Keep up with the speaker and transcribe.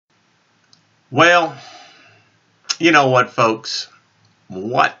Well, you know what, folks?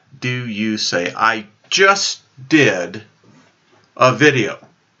 What do you say? I just did a video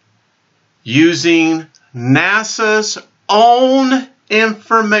using NASA's own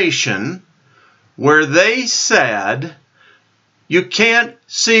information where they said you can't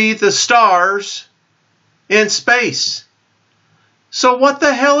see the stars in space. So what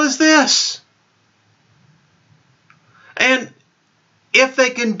the hell is this? And if they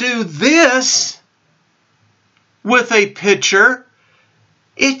can do this with a picture,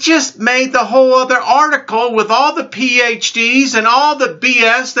 it just made the whole other article with all the PhDs and all the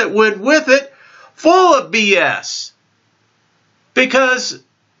BS that went with it full of BS. Because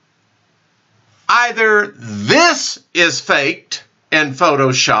either this is faked and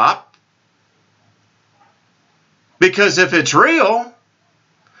photoshopped, because if it's real,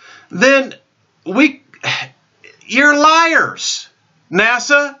 then you're liars,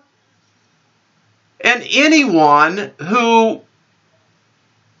 NASA, and anyone who,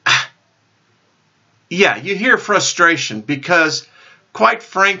 yeah, you hear frustration because, quite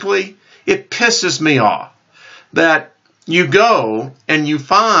frankly, it pisses me off that you go and you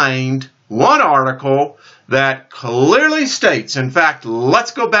find one article that clearly states, in fact,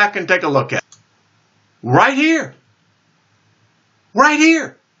 let's go back and take a look at it. Right here. Right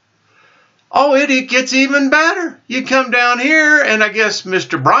here. Oh, it gets even better. You come down here, and I guess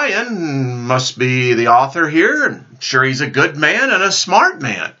Mr. Brian must be the author here. And I'm sure he's a good man and a smart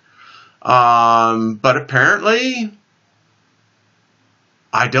man. But apparently,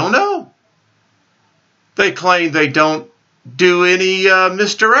 I don't know. They claim they don't do any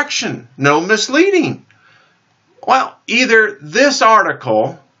misdirection, no misleading. Well, either this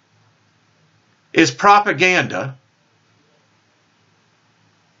article is propaganda,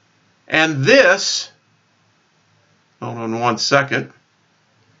 and this, hold on one second,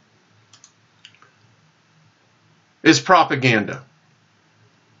 is propaganda.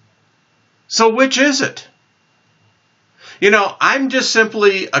 So which is it? You know, I'm just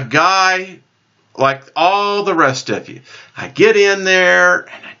simply a guy like all the rest of you. I get in there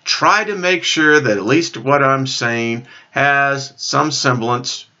and I try to make sure that at least what I'm saying has some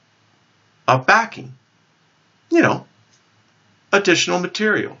semblance of backing. You know, additional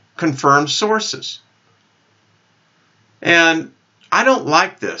material, confirmed sources. And I don't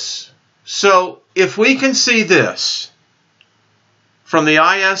like this. So if we can see this from the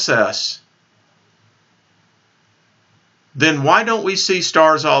ISS, then why don't we see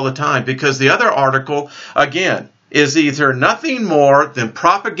stars all the time? Because the other article, again, is either nothing more than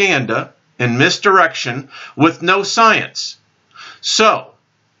propaganda and misdirection with no science. So,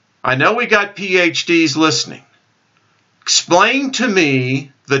 I know we got PhDs listening. Explain to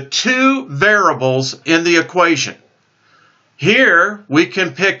me the two variables in the equation. Here, we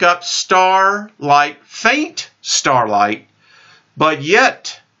can pick up starlight, faint starlight, but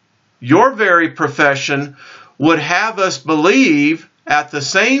yet, your very profession would have us believe at the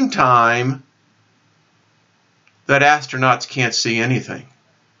same time that astronauts can't see anything.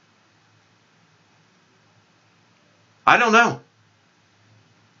 I don't know.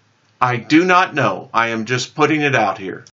 I do not know. I am just putting it out here.